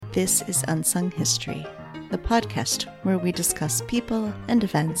This is Unsung History, the podcast where we discuss people and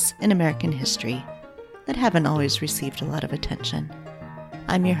events in American history that haven't always received a lot of attention.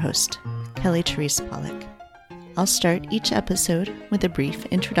 I'm your host, Kelly Therese Pollock. I'll start each episode with a brief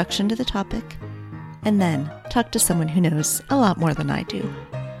introduction to the topic, and then talk to someone who knows a lot more than I do.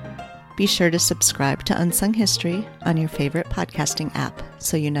 Be sure to subscribe to Unsung History on your favorite podcasting app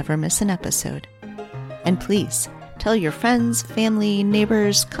so you never miss an episode. And please, tell your friends, family,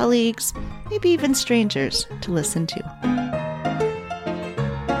 neighbors, colleagues, maybe even strangers to listen to.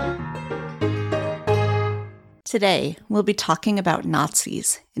 Today, we'll be talking about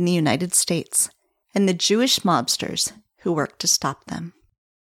Nazis in the United States and the Jewish mobsters who worked to stop them.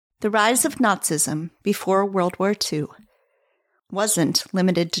 The rise of Nazism before World War II wasn't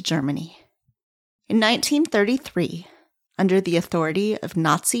limited to Germany. In 1933, under the authority of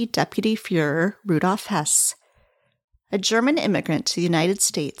Nazi Deputy Führer Rudolf Hess, a German immigrant to the United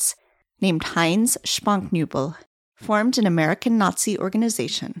States named Heinz Spanknübel formed an American Nazi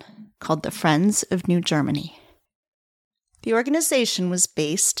organization called the Friends of New Germany. The organization was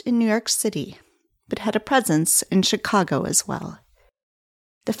based in New York City, but had a presence in Chicago as well.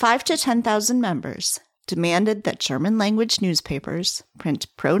 The 5,000 to 10,000 members demanded that German-language newspapers print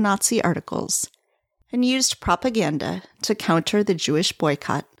pro-Nazi articles and used propaganda to counter the Jewish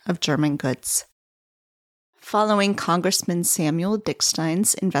boycott of German goods. Following Congressman Samuel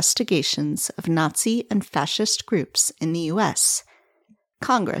Dickstein's investigations of Nazi and fascist groups in the U.S.,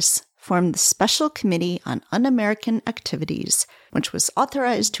 Congress formed the Special Committee on Un-American Activities, which was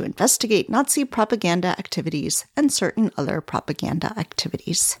authorized to investigate Nazi propaganda activities and certain other propaganda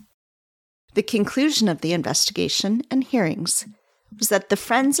activities. The conclusion of the investigation and hearings was that the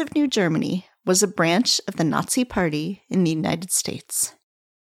Friends of New Germany was a branch of the Nazi Party in the United States.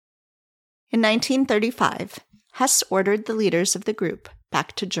 In 1935, Hess ordered the leaders of the group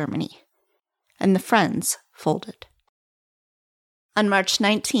back to Germany, and the Friends folded. On March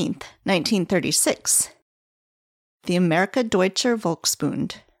 19, 1936, the Amerikadeutscher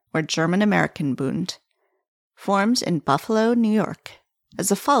Volksbund, or German-American Bund, formed in Buffalo, New York,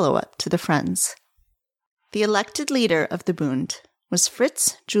 as a follow-up to the Friends. The elected leader of the Bund was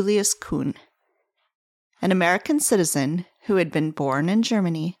Fritz Julius Kuhn, an American citizen who had been born in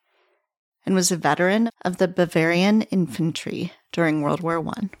Germany and was a veteran of the Bavarian infantry during World War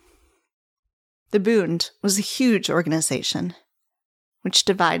I. The Bund was a huge organization, which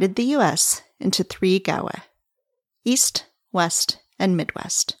divided the U.S. into 3 Gaue, East, West, and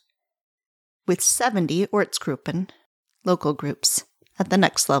Midwest, with 70 Ortsgruppen, local groups, at the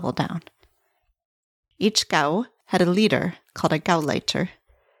next level down. Each Gau had a leader called a Gauleiter,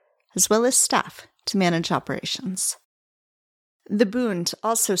 as well as staff to manage operations. The Bund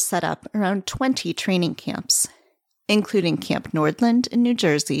also set up around 20 training camps, including Camp Nordland in New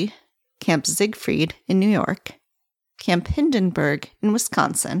Jersey, Camp Siegfried in New York, Camp Hindenburg in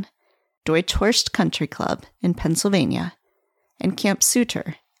Wisconsin, Deutschhorst Country Club in Pennsylvania, and Camp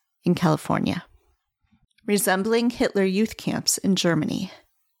Sutter in California. Resembling Hitler youth camps in Germany,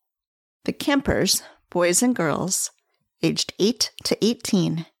 the campers, boys and girls, aged 8 to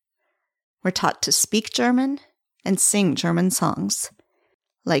 18, were taught to speak German and sing German songs,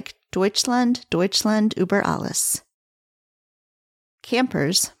 like Deutschland, Deutschland über alles.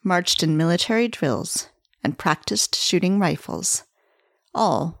 Campers marched in military drills and practiced shooting rifles,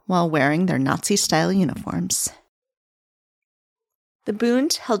 all while wearing their Nazi-style uniforms. The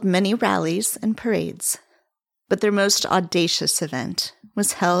Bund held many rallies and parades, but their most audacious event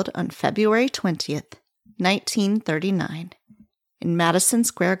was held on February 20th, 1939, in Madison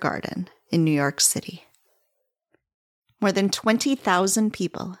Square Garden in New York City. More than 20,000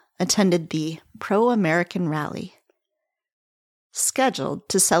 people attended the pro-American rally, scheduled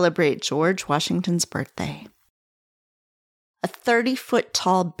to celebrate George Washington's birthday. A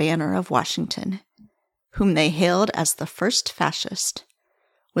 30-foot-tall banner of Washington, whom they hailed as the first fascist,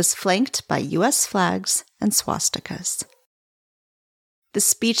 was flanked by U.S. flags and swastikas. The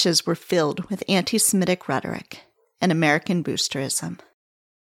speeches were filled with anti-Semitic rhetoric and American boosterism.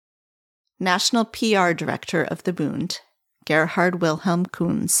 National PR Director of the Bund, Gerhard Wilhelm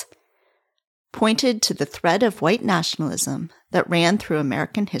Kunz, pointed to the thread of white nationalism that ran through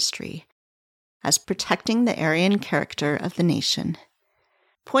American history as protecting the Aryan character of the nation,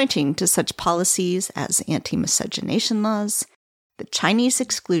 pointing to such policies as anti-miscegenation laws, the Chinese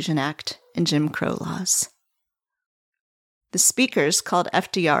Exclusion Act, and Jim Crow laws. The speakers called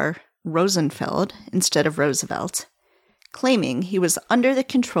FDR Rosenfeld instead of Roosevelt, claiming he was under the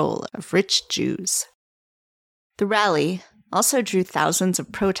control of rich Jews. The rally also drew thousands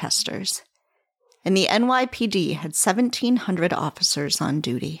of protesters, and the NYPD had 1,700 officers on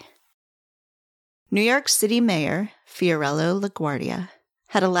duty. New York City Mayor Fiorello LaGuardia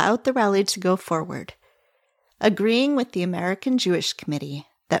had allowed the rally to go forward, agreeing with the American Jewish Committee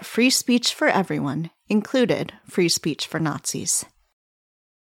that free speech for everyone included free speech for Nazis.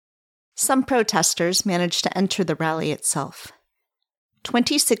 Some protesters managed to enter the rally itself.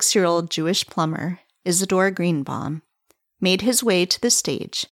 26-year-old Jewish plumber Isidor Greenbaum made his way to the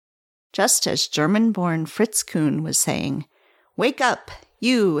stage, just as German-born Fritz Kuhn was saying, "Wake up,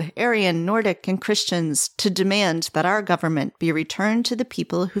 you, Aryan, Nordic, and Christians, to demand that our government be returned to the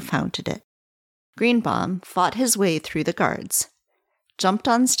people who founded it." Greenbaum fought his way through the guards, jumped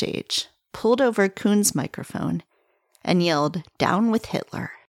on stage, pulled over Kuhn's microphone, and yelled, "Down with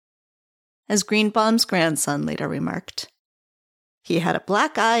Hitler." As Greenbaum's grandson later remarked, "He had a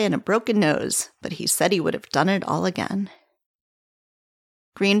black eye and a broken nose, but he said he would have done it all again."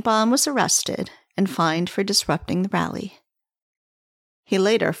 Greenbaum was arrested and fined for disrupting the rally. He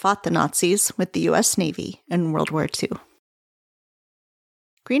later fought the Nazis with the U.S. Navy in World War II.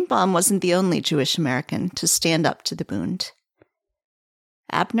 Greenbaum wasn't the only Jewish American to stand up to the Bund.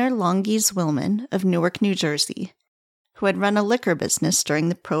 Abner Longies Willman of Newark, New Jersey, who had run a liquor business during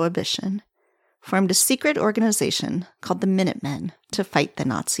the Prohibition, formed a secret organization called the Minutemen to fight the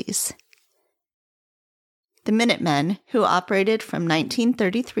Nazis. The Minutemen, who operated from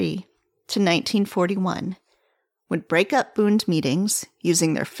 1933 to 1941, would break up Bund meetings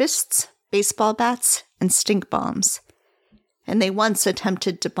using their fists, baseball bats, and stink bombs, and they once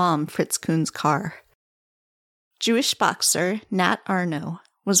attempted to bomb Fritz Kuhn's car. Jewish boxer Nat Arno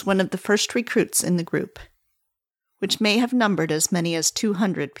was one of the first recruits in the group, which may have numbered as many as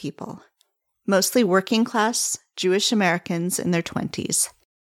 200 people, mostly working-class Jewish Americans in their 20s,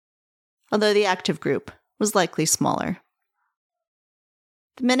 although the active group was likely smaller.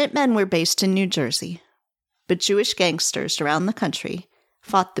 The Minutemen were based in New Jersey, but Jewish gangsters around the country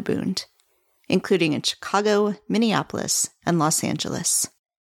fought the Bund, including in Chicago, Minneapolis, and Los Angeles.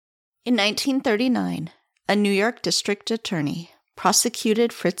 In 1939, a New York district attorney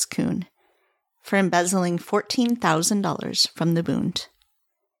prosecuted Fritz Kuhn for embezzling $14,000 from the Bund.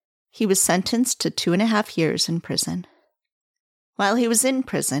 He was sentenced to 2.5 years in prison. While he was in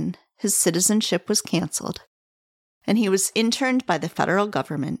prison, his citizenship was canceled, and he was interned by the federal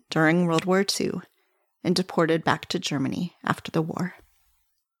government during World War II and deported back to Germany after the war.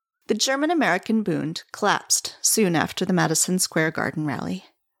 The German-American Bund collapsed soon after the Madison Square Garden rally.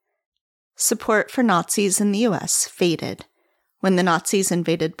 Support for Nazis in the U.S. faded when the Nazis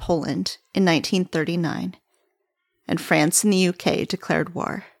invaded Poland in 1939, and France and the UK declared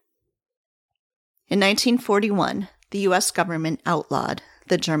war. In 1941, the U.S. government outlawed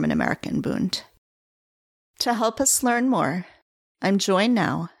the German-American Bund. To help us learn more, I'm joined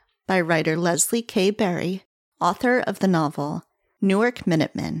now by writer Leslie K. Berry, author of the novel Newark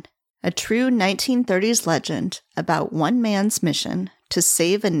Minutemen, a true 1930s legend about one man's mission to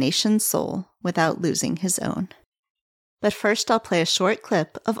save a nation's soul without losing his own. But first I'll play a short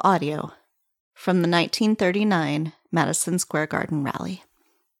clip of audio from the 1939 Madison Square Garden rally,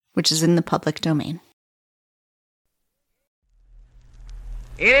 which is in the public domain.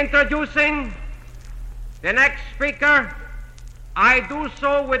 In introducing the next speaker, I do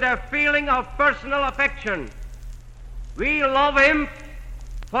so with a feeling of personal affection. We love him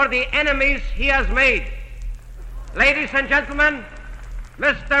for the enemies he has made. Ladies and gentlemen,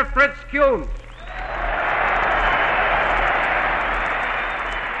 Mr. Fritz Kuhn.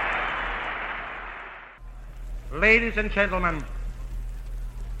 Ladies and gentlemen,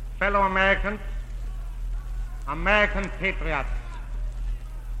 fellow Americans, American patriots,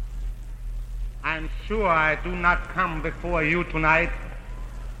 I'm sure I do not come before you tonight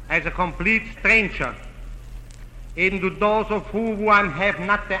as a complete stranger, even to those of whom I have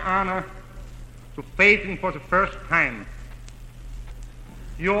not the honor to facing for the first time.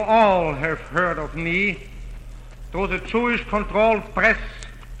 You all have heard of me through the Jewish-controlled press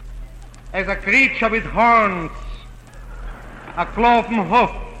as a creature with horns, a cloven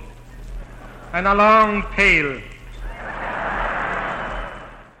hoof, and a long tail.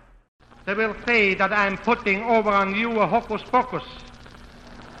 They will say that I am putting over on you a hocus pocus,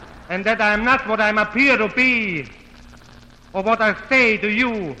 and that I am not what I appear to be, or what I say to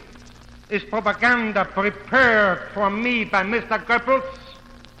you is propaganda prepared for me by Mr. Goebbels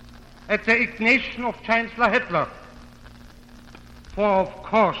at the ignition of Chancellor Hitler. For, of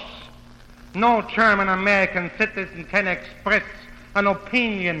course, no German-American citizen can express an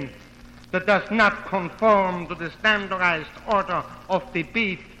opinion that does not conform to the standardized order of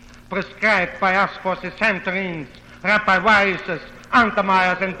debate prescribed by us for the Santorins, Rabbi Weises,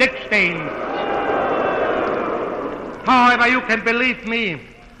 Untermeyers, and Dicksteins. However, you can believe me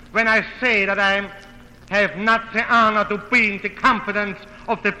when I say that I have not the honor to be in the confidence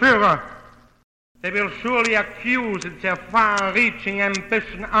of the Führer. They will surely accuse it's their far-reaching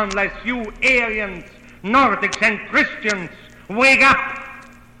ambition unless you Aryans, Nordics and Christians wake up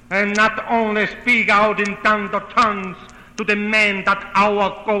and not only speak out in thunder tones to demand that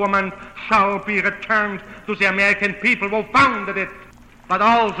our government shall be returned to the American people who founded it, but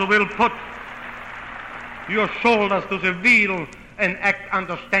also will put your shoulders to the wheel and act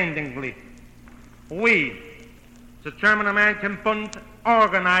understandingly. We, the German-American Bund,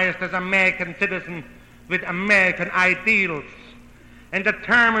 organized as American citizens with American ideals and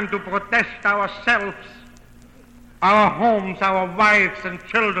determined to protest ourselves, our homes, our wives and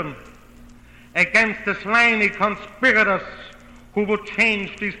children against the slimy conspirators who would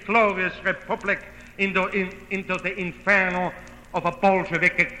change this glorious republic into the inferno of a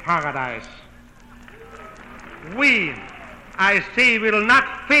Bolshevik paradise. We, I say, will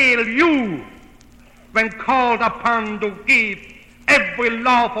not fail you when called upon to give every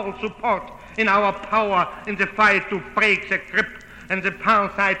lawful support in our power in the fight to break the grip and the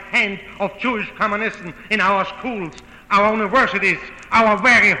parasite hand of Jewish communism in our schools, our universities, our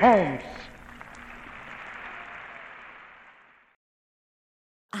very homes.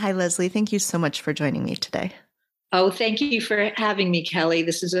 Hi, Leslie. Thank you so much for joining me today. Oh, thank you for having me, Kelly.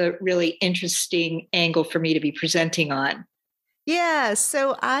 This is a really interesting angle for me to be presenting on. Yeah,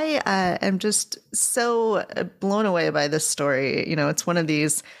 so I am just so blown away by this story. You know, it's one of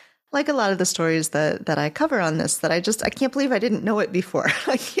these, like a lot of the stories that I cover on this, that I can't believe I didn't know it before.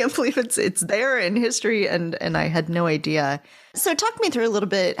 I can't believe it's there in history, and I had no idea. So talk me through a little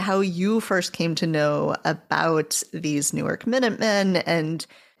bit how you first came to know about these Newark Minutemen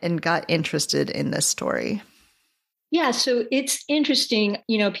and got interested in this story. Yeah, so it's interesting.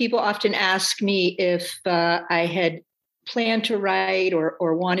 You know, people often ask me if I had planned to write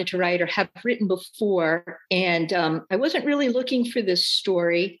or wanted to write or have written before. And I wasn't really looking for this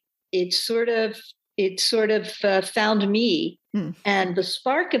story. It sort of found me. And the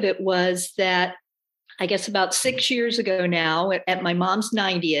spark of it was that, I guess about 6 years ago now, at my mom's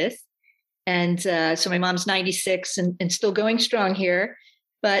 90th. And so my mom's 96 and still going strong here.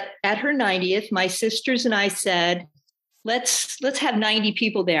 But at her 90th, my sisters and I said, let's have 90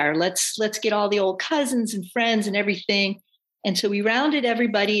 people there. Let's get all the old cousins and friends and everything. And so we rounded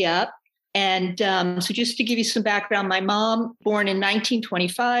everybody up. And so just to give you some background, my mom, born in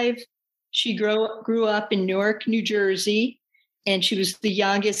 1925, she grew up in Newark, New Jersey, and she was the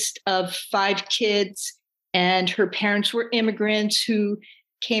youngest of 5 kids. And her parents were immigrants who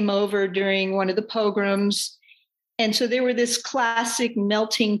came over during one of the pogroms. And so they were this classic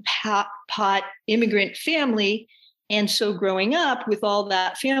melting pot immigrant family. And so growing up with all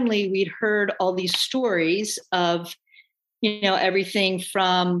that family, we'd heard all these stories of, you know, everything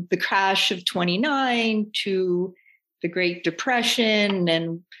from the crash of 29 to the Great Depression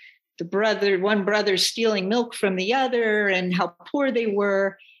and one brother stealing milk from the other and how poor they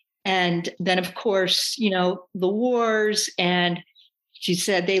were. And then, of course, you know, the wars. And she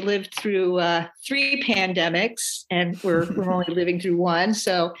said they lived through 3 pandemics and we're only living through one.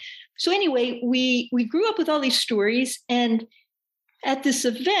 So anyway, we grew up with all these stories, and at this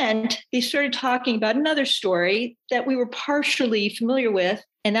event, they started talking about another story that we were partially familiar with,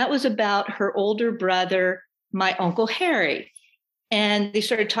 and that was about her older brother, my Uncle Harry. And they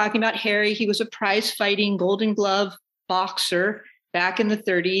started talking about Harry. He was a prize-fighting Golden Glove boxer back in the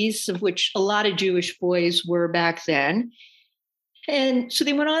 30s, of which a lot of Jewish boys were back then. And so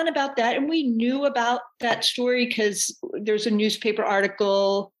they went on about that, and we knew about that story because there's a newspaper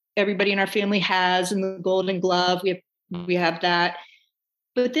article everybody in our family has, and the Golden Glove, we have that.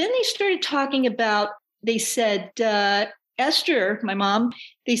 But then they started talking about, they said, Esther, my mom,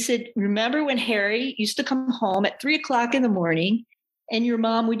 they said, remember when Harry used to come home at 3:00 in the morning and your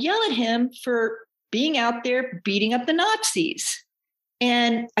mom would yell at him for being out there beating up the Nazis?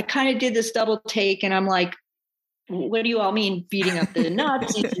 And I kind of did this double take, and I'm like, what do you all mean beating up the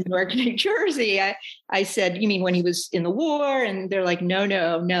Nazis in Newark, New Jersey? I said, you mean when he was in the war? And they're like, no,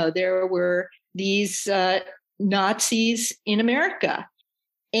 there were these Nazis in America.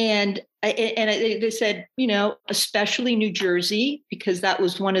 And they said, you know, especially New Jersey, because that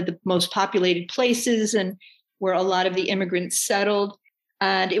was one of the most populated places and where a lot of the immigrants settled.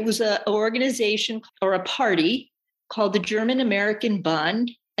 And it was an organization or a party called the German-American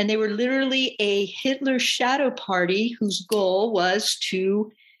Bund. And they were literally a Hitler shadow party whose goal was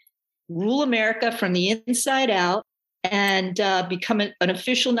to rule America from the inside out and become an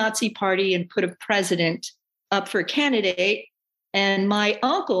official Nazi party and put a president up for a candidate. And my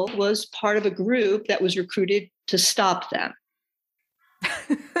uncle was part of a group that was recruited to stop them.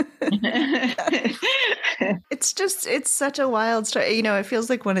 It's such a wild story. It feels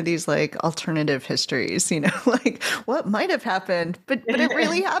like one of these like alternative histories, like what might have happened, but it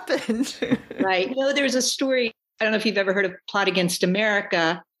really happened. Right. There's a story. I don't know if you've ever heard of Plot Against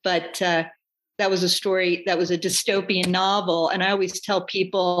America, but that was a story that was a dystopian novel. And I always tell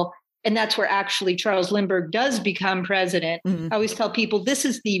people, and that's where actually Charles Lindbergh does become president. Mm-hmm. I always tell people this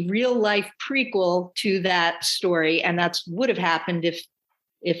is the real life prequel to that story. And that's would have happened if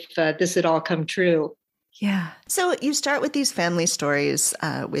this had all come true. Yeah. So you start with these family stories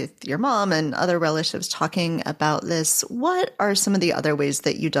with your mom and other relatives talking about this. What are some of the other ways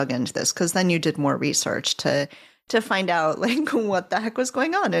that you dug into this? Because then you did more research to find out like what the heck was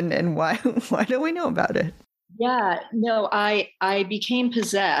going on and why don't we know about it? Yeah, no, I became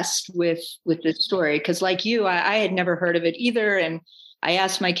possessed with this story because like you, I had never heard of it either. And I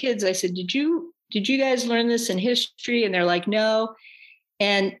asked my kids, I said, did you guys learn this in history? And they're like, no.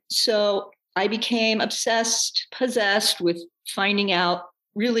 And so I became possessed with finding out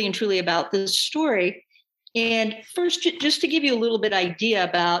really and truly about this story. And first, just to give you a little bit idea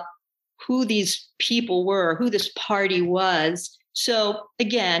about who these people were, who this party was. So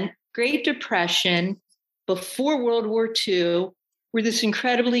again, Great Depression, before World War II, we're this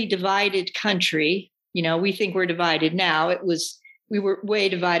incredibly divided country. We think we're divided now. We were way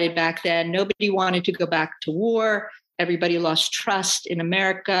divided back then. Nobody wanted to go back to war. Everybody lost trust in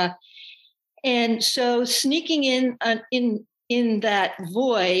America. And so sneaking in that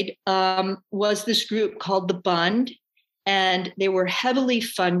void was this group called the Bund, and they were heavily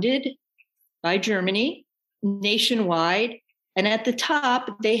funded by Germany nationwide. And at the top,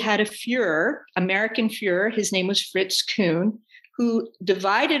 they had a Führer, American Führer. His name was Fritz Kuhn, who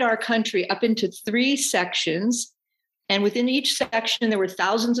divided our country up into 3 sections. And within each section, there were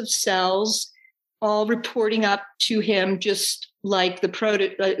thousands of cells, all reporting up to him, just like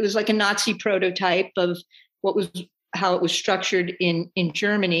it was like a Nazi prototype of how it was structured in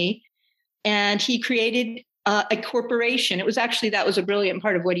Germany. And he created a corporation. That was a brilliant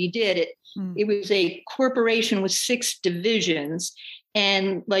part of what he did. It was a corporation with 6 divisions.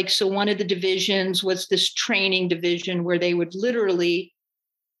 And so one of the divisions was this training division where they would literally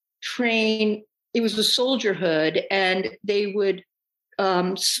train. It was a soldierhood, and they would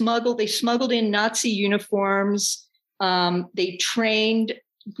smuggled in Nazi uniforms. They trained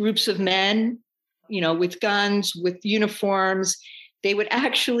groups of men, with guns, with uniforms. They would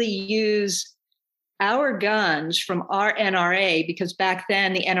actually use our guns from our NRA, because back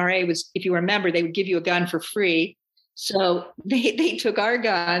then the NRA was, if you remember, they would give you a gun for free. So they took our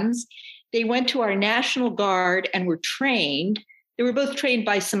guns. They went to our National Guard and were trained. They were both trained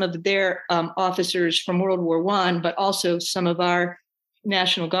by some of their officers from World War I, but also some of our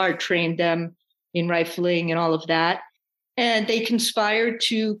National Guard trained them in rifling and all of that. And they conspired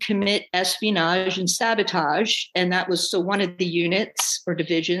to commit espionage and sabotage. And that was one of the units or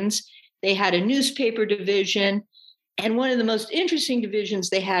divisions. They had a newspaper division. And one of the most interesting divisions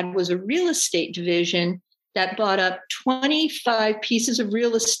they had was a real estate division that bought up 25 pieces of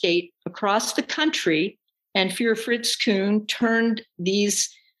real estate across the country. And Führer Fritz Kuhn turned these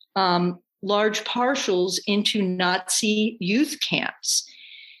large parcels into Nazi youth camps.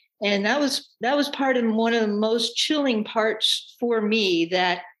 And that was part of one of the most chilling parts for me.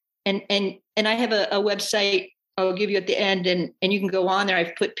 That and I have a website I'll give you at the end, and you can go on there.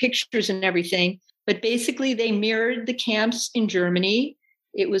 I've put pictures and everything. But basically, they mirrored the camps in Germany.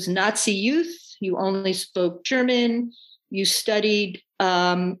 It was Nazi youth. You only spoke German. You studied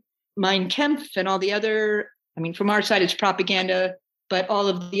Mein Kampf and all the other. From our side, it's propaganda, but all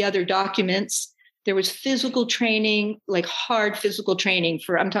of the other documents. There was physical training, like hard physical training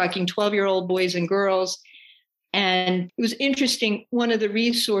for, I'm talking 12-year-old boys and girls. And it was interesting. One of the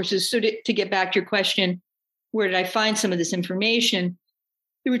resources, so to get back to your question, where did I find some of this information?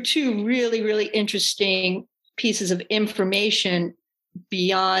 There were 2 really, really interesting pieces of information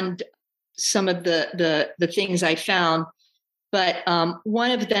beyond some of the things I found. But one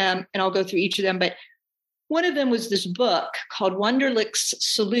of them, and I'll go through each of them, but one of them was this book called Wunderlich's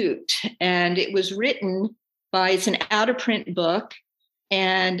Salute. And it was written by, it's an out-of-print book.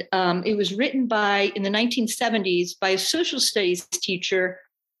 And it was written in the 1970s by a social studies teacher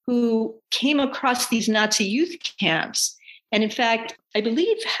who came across these Nazi youth camps. And in fact, I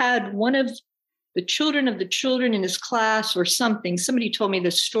believe had one of the children in his class or something. Somebody told me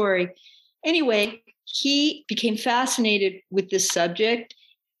this story. Anyway, he became fascinated with this subject,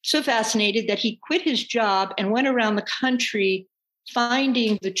 so fascinated that he quit his job and went around the country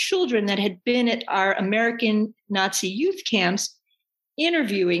finding the children that had been at our American Nazi youth camps,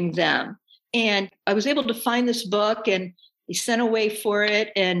 interviewing them. And I was able to find this book, and he sent away for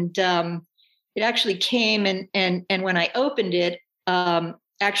it. And it actually came, and when I opened it,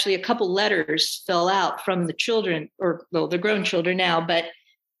 actually a couple letters fell out from the children, or well, they're grown children now. But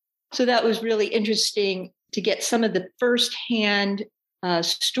so that was really interesting to get some of the firsthand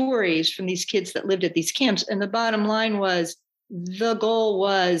stories from these kids that lived at these camps. And the bottom line was, the goal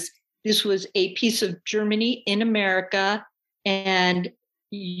was, this was a piece of Germany in America, and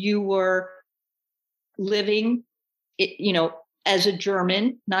you were living, as a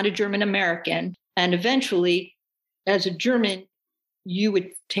German, not a German American. And eventually, as a German, you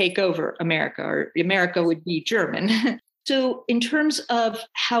would take over America, or America would be German. So in terms of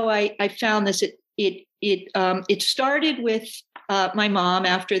how I found this, it started with my mom.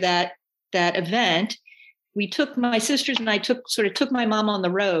 After that event, my sisters and I took my mom on the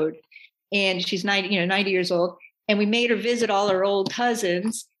road, and she's 90 years old. And we made her visit all her old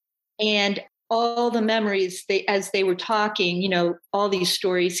cousins, and all the memories, as they were talking, all these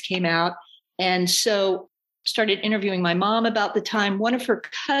stories came out. And so started interviewing my mom about the time. One of her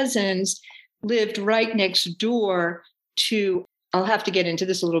cousins lived right next door to, I'll have to get into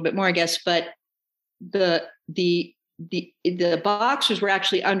this a little bit more, I guess, but the Boxers were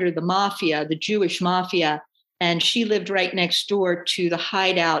actually under the mafia, the Jewish mafia. And she lived right next door to the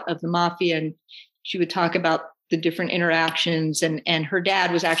hideout of the mafia. And she would talk about the different interactions. And her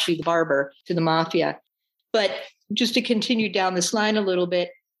dad was actually the barber to the mafia. But just to continue down this line a little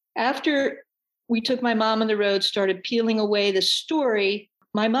bit, after we took my mom on the road, started peeling away the story,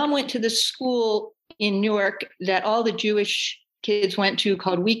 my mom went to the school in Newark that all the Jewish kids went to,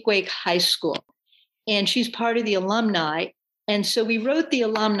 called Weequahic High School. And she's part of the alumni. And so we wrote the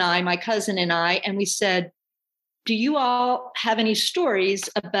alumni, my cousin and I, and we said, do you all have any stories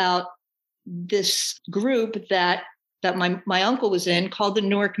about this group that my uncle was in, called the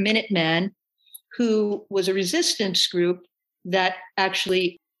Newark Minutemen, who was a resistance group that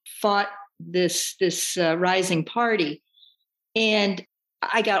actually fought this rising party? And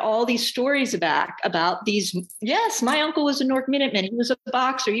I got all these stories back about these. Yes, my uncle was a Newark Minuteman. He was a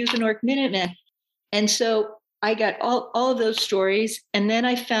boxer. He was a Newark Minuteman. And so I got all of those stories. And then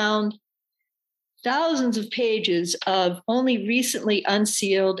I found thousands of pages of only recently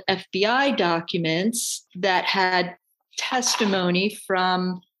unsealed FBI documents that had testimony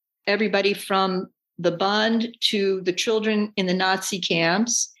from everybody from the Bund to the children in the Nazi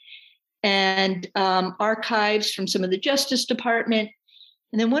camps, and archives from some of the Justice Department.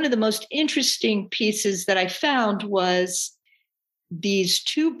 And then one of the most interesting pieces that I found was these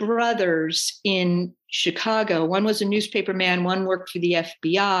two brothers in Chicago. One was a newspaper man, one worked for the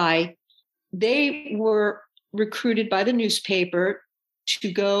FBI. They were recruited by the newspaper to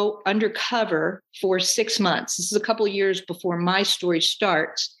go undercover for 6 months. This is a couple of years before my story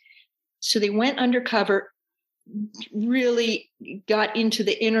starts. So they went undercover, really got into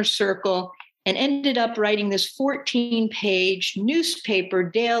the inner circle, and ended up writing this 14-page newspaper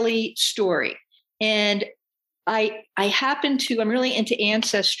daily story. And I happened to, I'm really into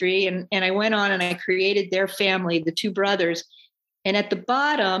ancestry, and I went on and I created their family, the two brothers. And at the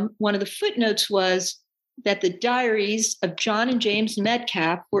bottom, one of the footnotes was that the diaries of John and James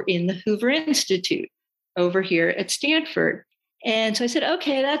Metcalf were in the Hoover Institute over here at Stanford. And so I said,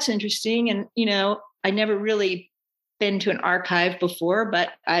 okay, that's interesting. And, I never really been to an archive before,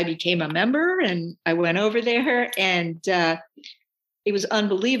 but I became a member and I went over there, and it was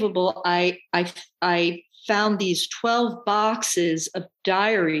unbelievable. I found these 12 boxes of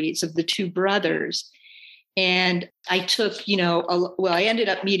diaries of the two brothers. And I took, I ended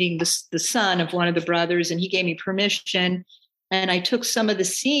up meeting the son of one of the brothers, and he gave me permission. And I took some of the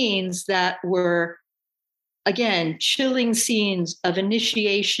scenes that were, again, chilling scenes of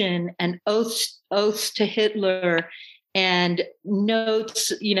initiation and oaths to Hitler, and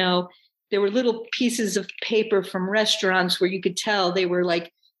notes. There were little pieces of paper from restaurants where you could tell they were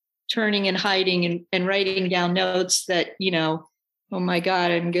like turning and hiding and writing down notes that, oh my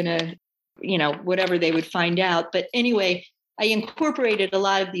God, I'm going to, whatever they would find out. But anyway, I incorporated a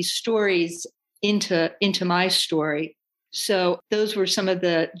lot of these stories into my story. So those were some of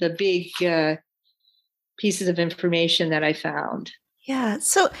the big pieces of information that I found. Yeah.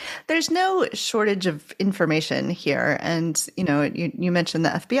 So there's no shortage of information here. And, you mentioned the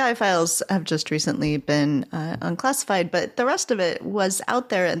FBI files have just recently been unclassified, but the rest of it was out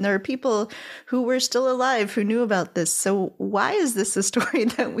there. And there are people who were still alive who knew about this. So why is this a story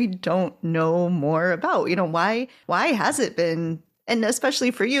that we don't know more about? Why has it been? And especially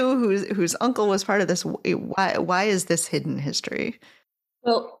for you, whose uncle was part of this, why is this hidden history?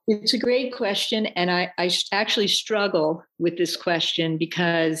 Well, it's a great question. And I actually struggle with this question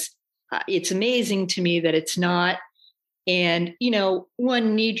because it's amazing to me that it's not. And,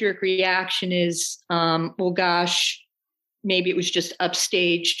 one knee-jerk reaction is, well, gosh, maybe it was just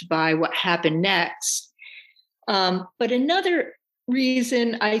upstaged by what happened next. But another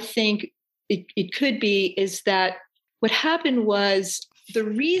reason I think it could be is that what happened was the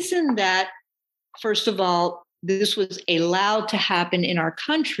reason that, first of all, this was allowed to happen in our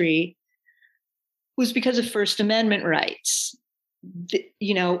country was because of First Amendment rights.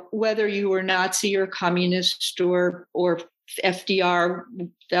 Whether you were Nazi or communist or FDR,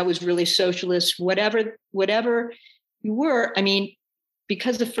 that was really socialist, whatever you were,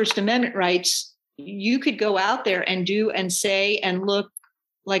 because of First Amendment rights, you could go out there and do and say and look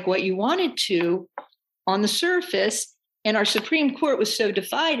like what you wanted to on the surface. And our Supreme Court was so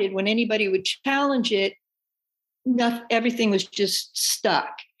divided when anybody would challenge it, everything was just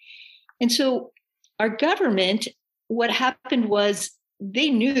stuck. And so our government, what happened was they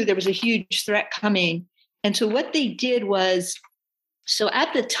knew there was a huge threat coming. And so what they did was, so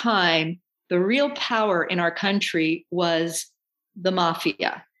at the time, the real power in our country was the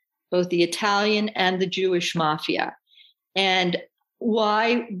mafia, both the Italian and the Jewish mafia. And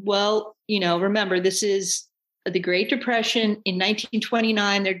why? Well, remember, this is the Great Depression. In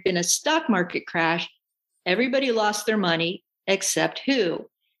 1929, there'd been a stock market crash. Everybody lost their money, except who?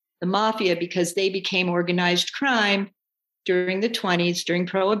 The mafia, because they became organized crime during the 1920s, during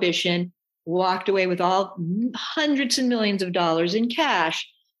Prohibition, walked away with all hundreds of millions of dollars in cash.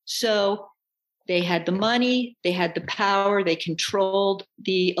 So they had the money, they had the power, they controlled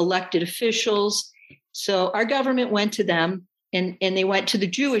the elected officials. So our government went to them, and they went to the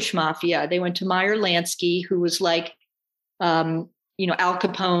Jewish mafia. They went to Meyer Lansky, who was like, Al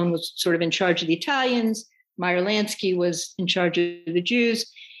Capone was sort of in charge of the Italians. Meyer Lansky was in charge of the Jews.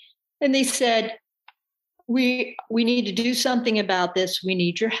 And they said, we need to do something about this. We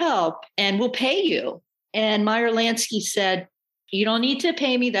need your help, and we'll pay you. And Meyer Lansky said, you don't need to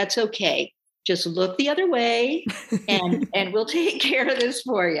pay me. That's okay. Just look the other way, and we'll take care of this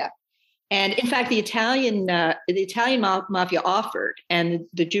for you. And in fact, the Italian mafia offered, and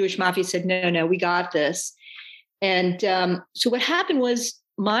the Jewish mafia said, no, we got this. And so what happened was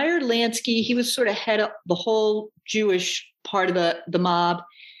Meyer Lansky, he was sort of head of the whole Jewish part of the mob.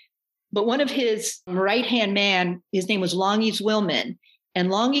 But one of his right-hand man, his name was Longy Willman, and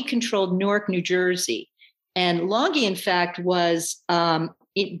Longy controlled Newark, New Jersey. And Longy, in fact, was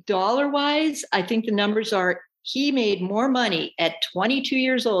dollar-wise, I think the numbers are, he made more money at 22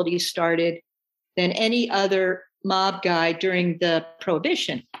 years old, he started, than any other mob guy during the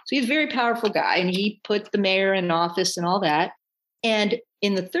Prohibition. So he's a very powerful guy, and he put the mayor in office and all that. And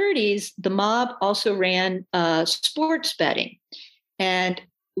in the 1930s, the mob also ran sports betting. And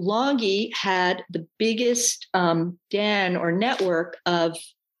Longy had the biggest den or network of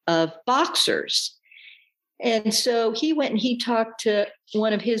boxers. And so he went and he talked to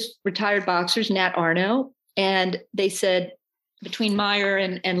one of his retired boxers, Nat Arno, and they said, between Meyer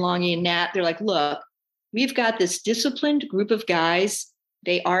and Longy and Nat, they're like, look, we've got this disciplined group of guys.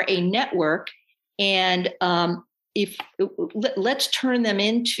 They are a network, and let's turn them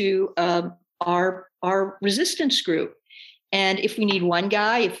into our resistance group. And if we need one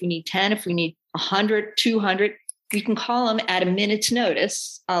guy, if we need 10, if we need 100, 200, we can call them at a minute's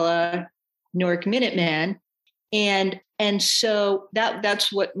notice, a la Newark Minutemen. And so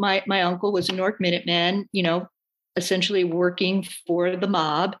that's what my uncle was, a Newark Minuteman, essentially working for the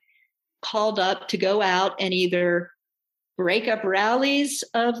mob, called up to go out and either break up rallies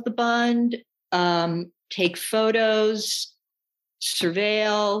of the Bund, take photos,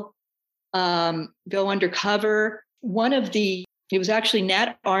 surveil, go undercover. It was actually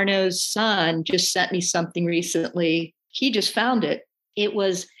Nat Arno's son just sent me something recently. He just found it. It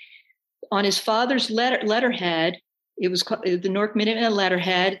was on his father's letterhead. It was called the Newark Minutemen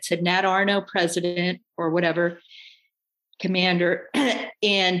letterhead. It said Nat Arno, president, or whatever, commander.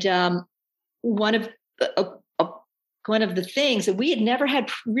 And one of the things that we had never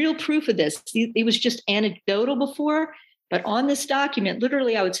had real proof of this. It was just anecdotal before, but on this document,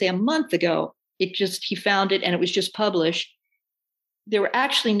 literally, I would say a month ago, he found it and it was just published. There were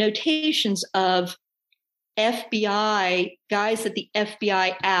actually notations of FBI guys that the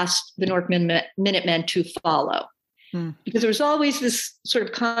FBI asked the Newark Minutemen to follow. Because there was always this sort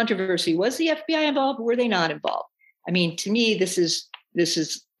of controversy. Was the FBI involved? Or were they not involved? I mean, to me, this is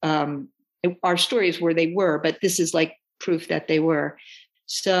our stories where they were, but this is like proof that they were.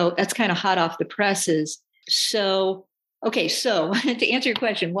 So that's kind of hot off the presses. So, okay. So to answer your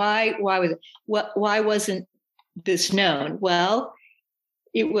question, why wasn't this known? Well,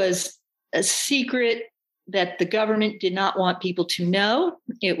 it was a secret. that the government did not want people to know.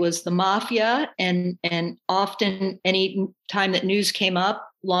 It was the mafia. And often any time that news came up,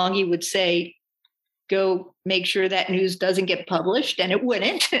 Longy would say, go make sure that news doesn't get published, and it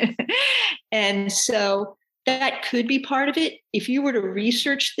wouldn't. And so that could be part of it. If you were to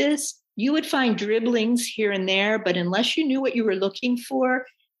research this, you would find dribblings here and there, but unless you knew what you were looking for,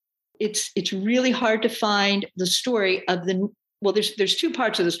 it's really hard to find the story of there's two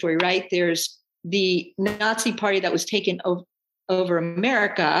parts of the story, right? There's the Nazi party that was taken over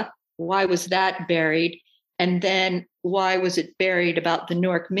America. Why was that buried? And then why was it buried about the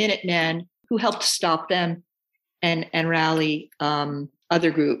Newark Minutemen, who helped stop them and rally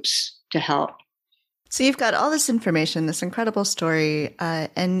other groups to help? So you've got all this information, this incredible story,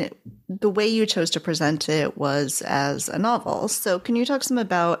 and the way you chose to present it was as a novel. So can you talk some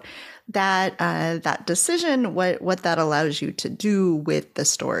about that decision, what that allows you to do with the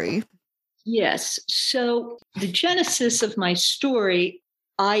story? Yes. So the genesis of my story,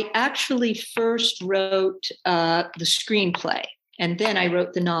 I actually first wrote the screenplay, and then I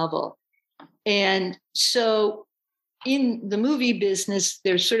wrote the novel. And so in the movie business,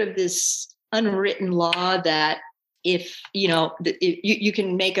 there's sort of this unwritten law that if you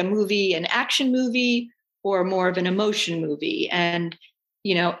can make a movie an action movie or more of an emotion movie, and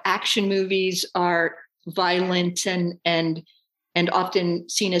action movies are violent and often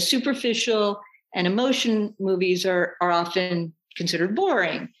seen as superficial, and emotion movies are often considered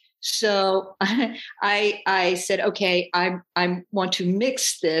boring. So I said, okay, I want to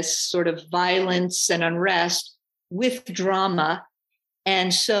mix this sort of violence and unrest with drama.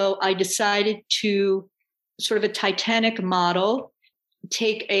 And so I decided to sort of a Titanic model,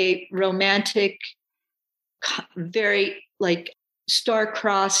 take a romantic, very like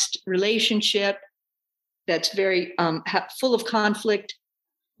star-crossed relationship that's very full of conflict,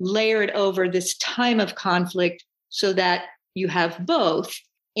 layer it over this time of conflict so that you have both.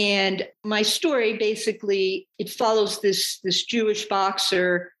 And my story, basically, it follows this Jewish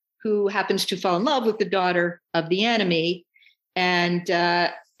boxer who happens to fall in love with the daughter of the enemy. And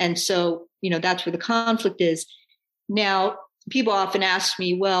so, that's where the conflict is. Now, people often ask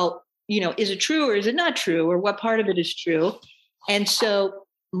me, well, is it true or is it not true? Or what part of it is true? And so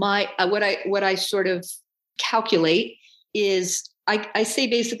what I sort of calculate is I say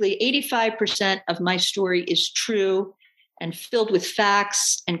basically 85% of my story is true and filled with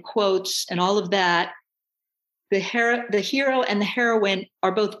facts and quotes and all of that. The hero and the heroine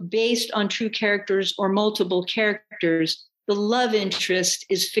are both based on true characters or multiple characters. The love interest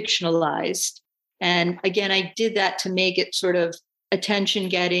is fictionalized. And again, I did that to make it sort of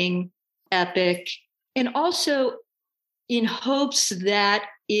attention-getting, epic, and also in hopes that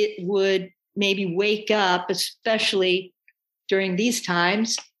it would maybe wake up, especially during these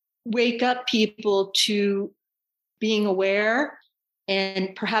times, wake up people to being aware,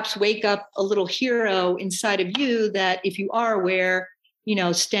 and perhaps wake up a little hero inside of you that if you are aware,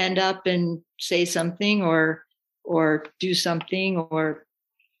 stand up and say something or do something or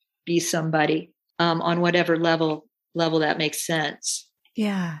be somebody on whatever level that makes sense.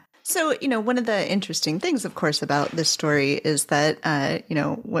 Yeah. So, one of the interesting things, of course, about this story is that,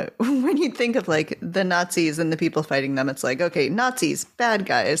 when you think of like the Nazis and the people fighting them, it's like, okay, Nazis, bad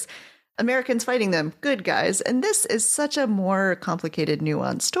guys, Americans fighting them, good guys. And this is such a more complicated,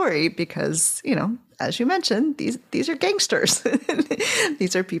 nuanced story because, as you mentioned, these are gangsters.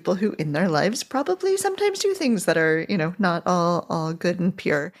 These are people who in their lives probably sometimes do things that are, not all good and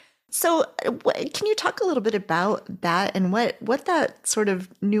pure. So can you talk a little bit about that and what that sort of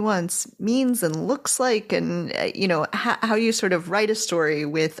nuance means and looks like, and, how you sort of write a story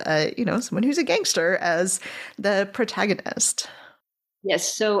with, someone who's a gangster as the protagonist?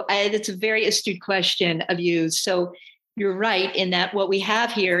 Yes. So that's a very astute question of you. So you're right in that what we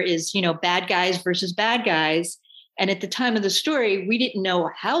have here is, bad guys versus bad guys. And at the time of the story, we didn't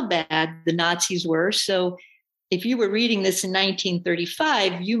know how bad the Nazis were. So if you were reading this in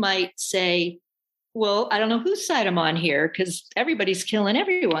 1935, you might say, well, I don't know whose side I'm on here because everybody's killing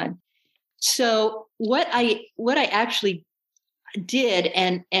everyone. So what I actually did,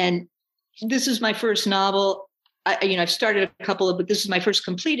 and this is my first novel. I've started a couple but this is my first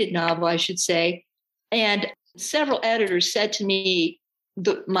completed novel, I should say. And several editors said to me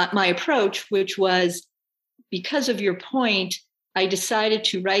my approach, which was, because of your point, I decided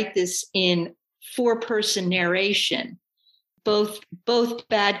to write this in 4-person narration, both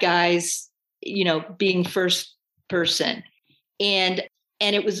bad guys, being first person. And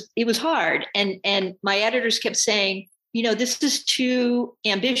it was hard. And my editors kept saying, this is too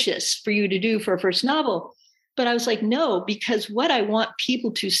ambitious for you to do for a first novel. But I was like, no, because what I want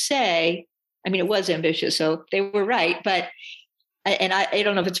people to say I mean, it was ambitious, so they were right. But, I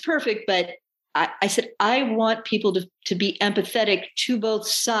don't know if it's perfect, but I said, I want people to be empathetic to both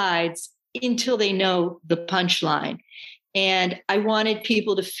sides until they know the punchline. And I wanted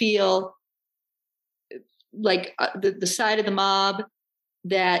people to feel like the side of the mob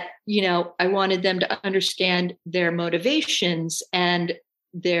that, I wanted them to understand their motivations and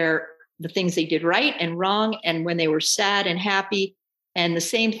the things they did right and wrong, and when they were sad and happy, and the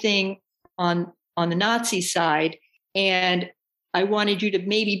same thing on the Nazi side. And I wanted you to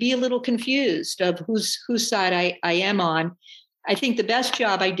maybe be a little confused of whose side I am on. I think the best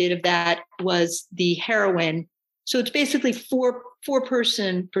job I did of that was the heroine. So it's basically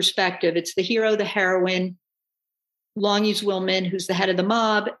four-person perspective. It's the hero, the heroine, Longy's Willman, who's the head of the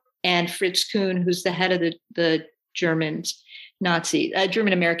mob, and Fritz Kuhn, who's the head of the German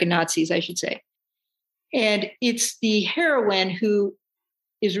American Nazis, I should say. And it's the heroine who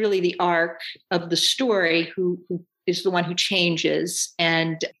is really the arc of the story, who is the one who changes,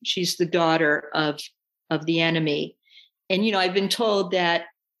 and she's the daughter of the enemy. And, I've been told that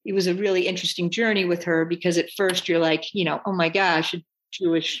it was a really interesting journey with her, because at first you're like, oh my gosh, a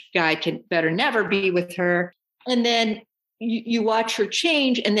Jewish guy can better never be with her. And then you watch her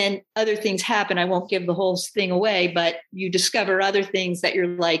change, and then other things happen. I won't give the whole thing away, but you discover other things that you're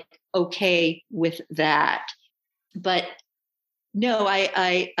like, okay with that. But no,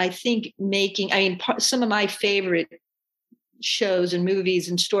 I think some of my favorite shows and movies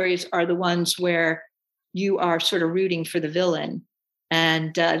and stories are the ones where you are sort of rooting for the villain.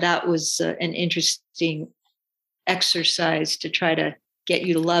 And that was an interesting exercise to try to get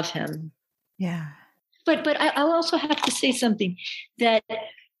you to love him. Yeah. But I'll also have to say something, that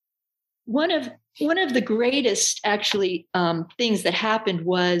one of the greatest actually things that happened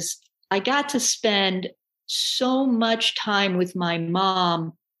was I got to spend so much time with my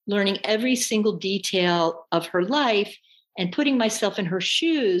mom, learning every single detail of her life and putting myself in her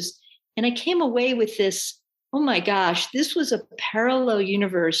shoes. And I came away with this, oh my gosh, this was a parallel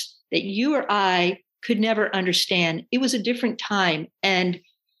universe that you or I could never understand. It was a different time. And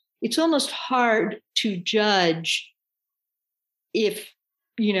it's almost hard to judge if,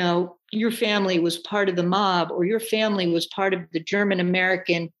 your family was part of the mob, or your family was part of the German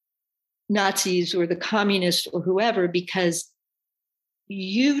American Nazis or the communists or whoever, because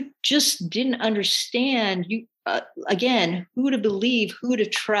you just didn't understand again, who to believe, who to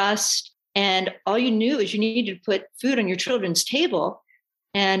trust. And all you knew is you needed to put food on your children's table.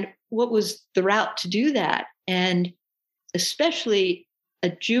 And what was the route to do that? And especially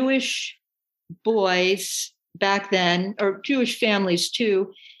Jewish boys back then, or Jewish families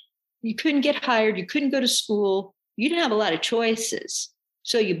too, you couldn't get hired, you couldn't go to school, you didn't have a lot of choices.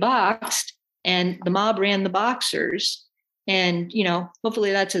 So you boxed, and the mob ran the boxers. And,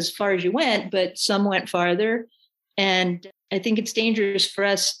 hopefully that's as far as you went, but some went farther. And I think it's dangerous for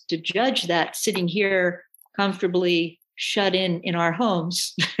us to judge that sitting here comfortably shut in our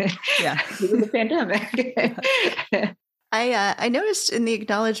homes. Yeah. Because of the pandemic. I noticed in the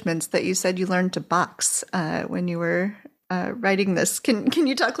acknowledgments that you said you learned to box when you were writing this. Can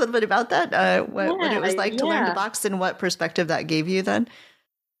you talk a little bit about that? What it was like to learn to box, and what perspective that gave you then?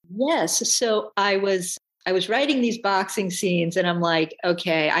 Yes. So I was writing these boxing scenes, and I'm like,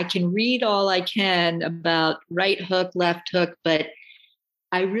 okay, I can read all I can about right hook, left hook, but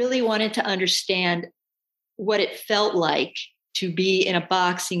I really wanted to understand what it felt like to be in a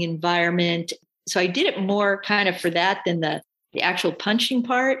boxing environment. So I did it more kind of for that than the actual punching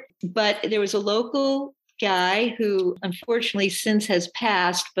part. But there was a local guy who unfortunately since has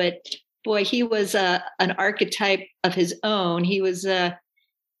passed, but boy, he was an archetype of his own. He was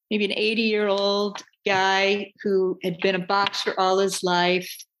maybe an 80-year-old guy who had been a boxer all his life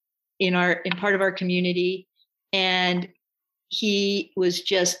in part of our community. And he was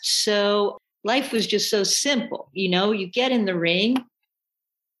life was just so simple. You get in the ring,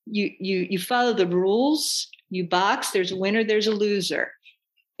 you follow the rules, you box, there's a winner, there's a loser.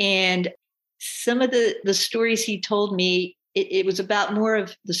 And some of the stories he told me, it was about more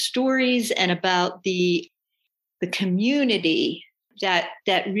of the stories and about the community that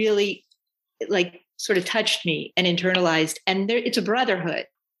really like sort of touched me and internalized. And it's a brotherhood.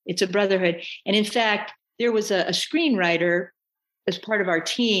 It's a brotherhood. And in fact, there was a screenwriter as part of our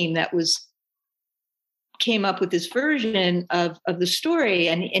team that came up with this version of the story.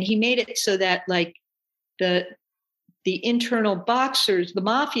 And he made it so that like the internal boxers, the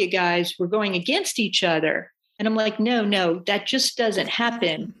mafia guys, were going against each other. And I'm like, no, that just doesn't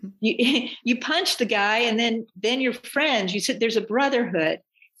happen. You punch the guy, and then you're friends. You said there's a brotherhood.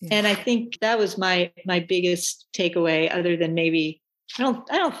 Yeah. And I think that was my biggest takeaway, other than maybe I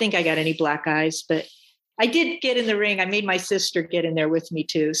don't think I got any black eyes, but I did get in the ring. I made my sister get in there with me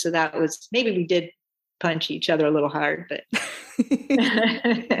too. So that was, maybe we did punch each other a little hard, but.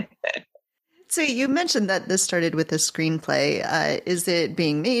 So you mentioned that this started with a screenplay. Is it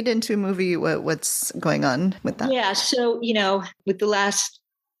being made into a movie? What's going on with that? Yeah. So, with the last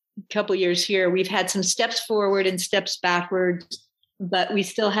couple years here, we've had some steps forward and steps backwards, but we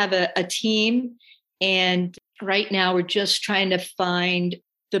still have a team. And right now we're just trying to find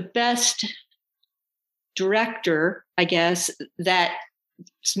the best director, I guess, that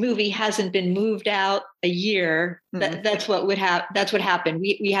this movie hasn't been moved out a year. That's what happened.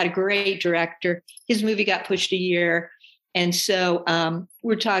 We had a great director. His movie got pushed a year. And so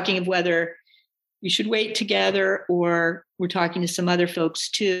we're talking of whether we should wait together, or we're talking to some other folks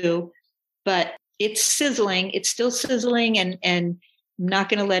too. But it's sizzling. It's still sizzling, and I'm not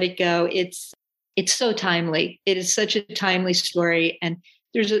going to let it go. It's so timely. It is such a timely story. And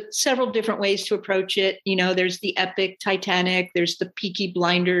there's several different ways to approach it. There's the epic Titanic. There's the Peaky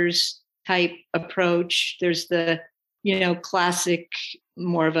Blinders type approach. There's the, classic,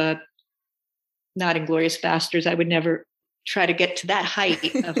 more of a, not Inglourious Basterds. I would never try to get to that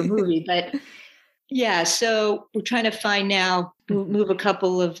height of a movie. But yeah, so we're trying to find now, move a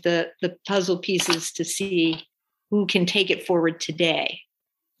couple of the puzzle pieces to see who can take it forward today.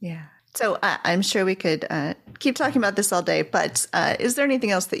 Yeah. So I'm sure we could keep talking about this all day, but is there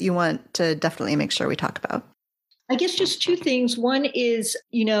anything else that you want to definitely make sure we talk about? I guess just two things. One is,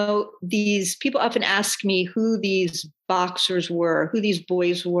 these people often ask me who these boxers were, who these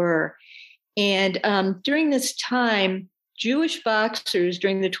boys were. And during this time, Jewish boxers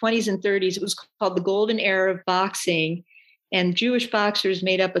during the 20s and 30s, it was called the golden era of boxing. And Jewish boxers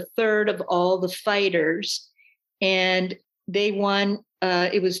made up a third of all the fighters. And they won,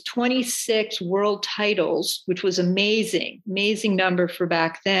 it was 26 world titles, which was amazing number for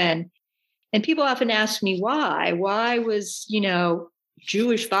back then. And people often ask me why was,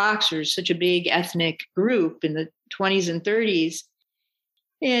 Jewish boxers such a big ethnic group in the 20s and 30s.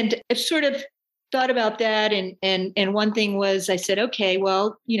 And I've sort of thought about that. And one thing was, I said, okay,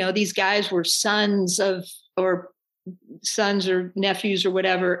 well, these guys were sons or nephews or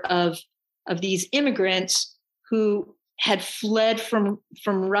whatever of these immigrants who had fled from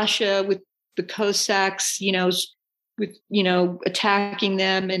Russia with the Cossacks, with, attacking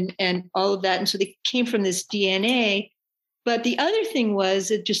them and all of that. And so they came from this DNA. But the other thing was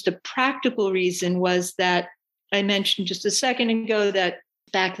that just a practical reason was that I mentioned just a second ago that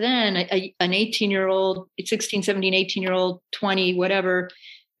back then, an 18-year-old, 16, 17, 18-year-old, 20, whatever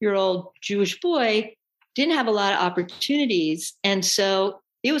year old Jewish boy didn't have a lot of opportunities. And so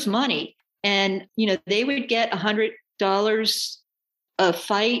it was money. And, they would get $100 a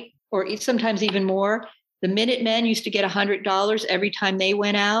fight, or sometimes even more. The Minutemen used to get $100 every time they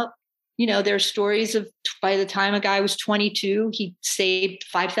went out. There are stories of by the time a guy was 22, he saved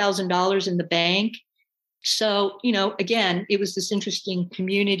 $5,000 in the bank. So, again, it was this interesting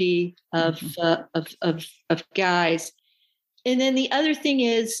community of guys. And then the other thing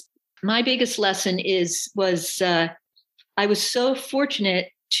is, my biggest lesson was I was so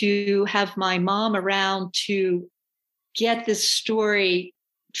fortunate to have my mom around to get this story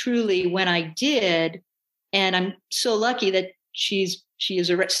truly when I did. And I'm so lucky that she is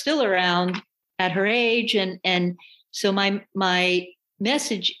still around at her age. And so my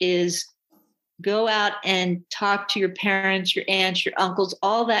message is, go out and talk to your parents, your aunts, your uncles,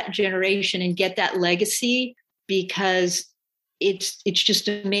 all that generation, and get that legacy, because it's just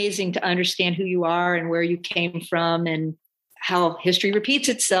amazing to understand who you are and where you came from and how history repeats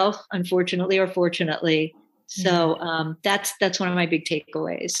itself, unfortunately or fortunately. So that's one of my big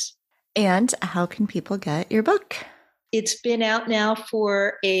takeaways. And how can people get your book? It's been out now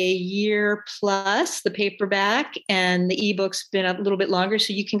for a year plus, the paperback, and the ebook's been a little bit longer.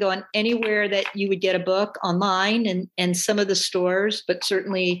 So you can go on anywhere that you would get a book online and some of the stores, but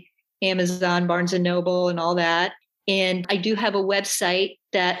certainly Amazon, Barnes & Noble and all that. And I do have a website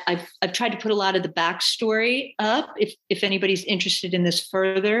that I've tried to put a lot of the backstory up if anybody's interested in this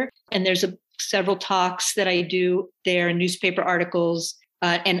further. And there's several talks that I do there, newspaper articles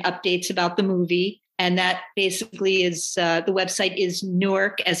and updates about the movie. And that basically is, the website is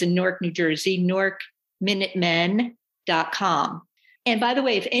Newark, as in Newark, New Jersey, NewarkMinutemen.com. And by the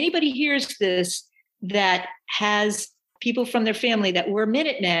way, if anybody hears this that has people from their family that were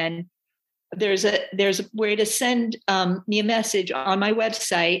Minutemen, there's a way to send me a message on my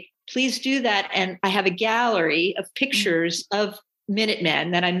website. Please do that. And I have a gallery of pictures of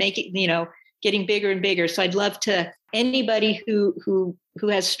Minutemen that I'm making, getting bigger and bigger. So I'd love to, anybody who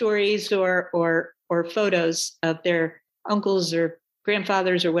has stories or photos of their uncles or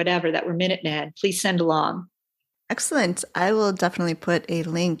grandfathers or whatever that were Minutemen, please send along. Excellent. I will definitely put a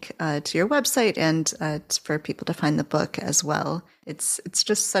link to your website and for people to find the book as well. It's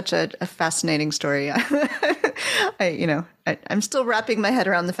just such a fascinating story. I'm still wrapping my head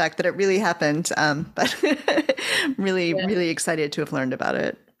around the fact that it really happened, but really excited to have learned about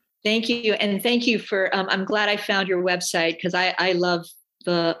it. Thank you. And thank you for, I'm glad I found your website because I love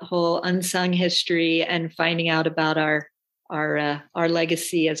the whole unsung history and finding out about our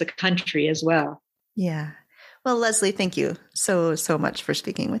legacy as a country as well. Yeah. Well, Leslie, thank you so much for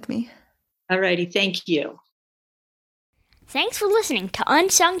speaking with me. All righty. Thank you. Thanks for listening to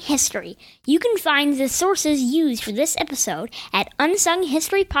Unsung History. You can find the sources used for this episode at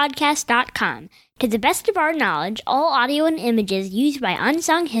unsunghistorypodcast.com. To the best of our knowledge, all audio and images used by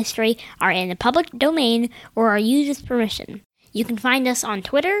Unsung History are in the public domain or are used with permission. You can find us on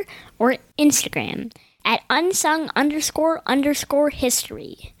Twitter or Instagram at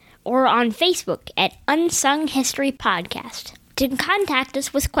unsung__history. Or on Facebook at Unsung History Podcast. To contact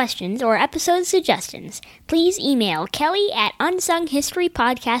us with questions or episode suggestions, please email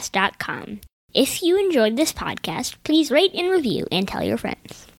kelly@unsunghistorypodcast.com. If you enjoyed this podcast, please rate and review and tell your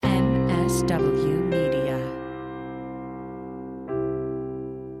friends. MSW